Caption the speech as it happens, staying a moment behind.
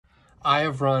I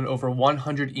have run over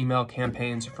 100 email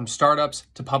campaigns from startups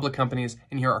to public companies,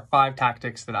 and here are 5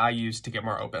 tactics that I use to get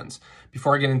more opens.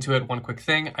 Before I get into it, one quick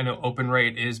thing. I know open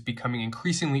rate is becoming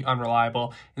increasingly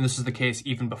unreliable, and this is the case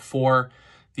even before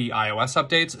the iOS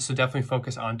updates, so definitely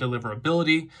focus on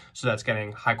deliverability. So that's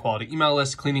getting high quality email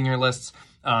lists, cleaning your lists,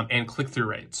 and click-through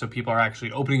rate. So people are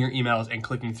actually opening your emails and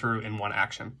clicking through in one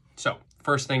action. So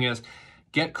first thing is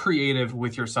get creative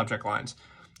with your subject lines.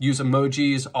 Use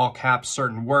emojis, all caps,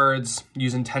 certain words,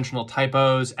 use intentional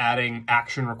typos, adding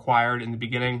action required in the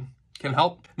beginning can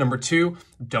help. Number 2,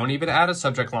 don't even add a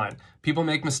subject line. People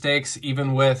make mistakes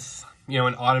even with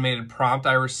an automated prompt.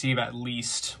 I receive at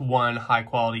least 1 high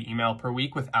quality email per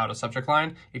week without a subject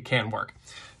line. It can work.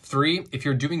 3, if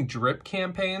you're doing drip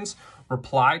campaigns,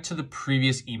 reply to the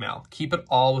previous email. Keep it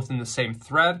all within the same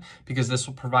thread because this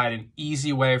will provide an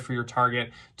easy way for your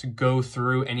target to go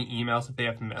through any emails that they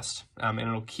have missed, and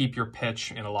it'll keep your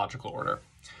pitch in a logical order.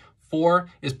 4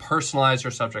 is personalize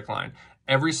your subject line.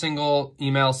 Every single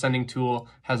email sending tool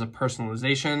has a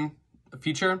personalization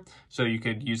feature, so you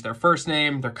could use their first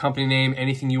name, their company name,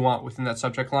 anything you want within that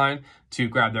subject line to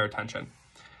grab their attention.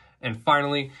 And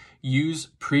finally, use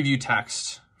preview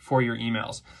text for your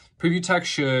emails. Preview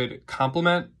text should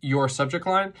complement your subject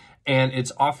line, and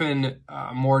it's often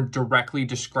more directly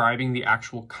describing the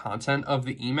actual content of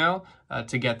the email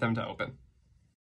to get them to open.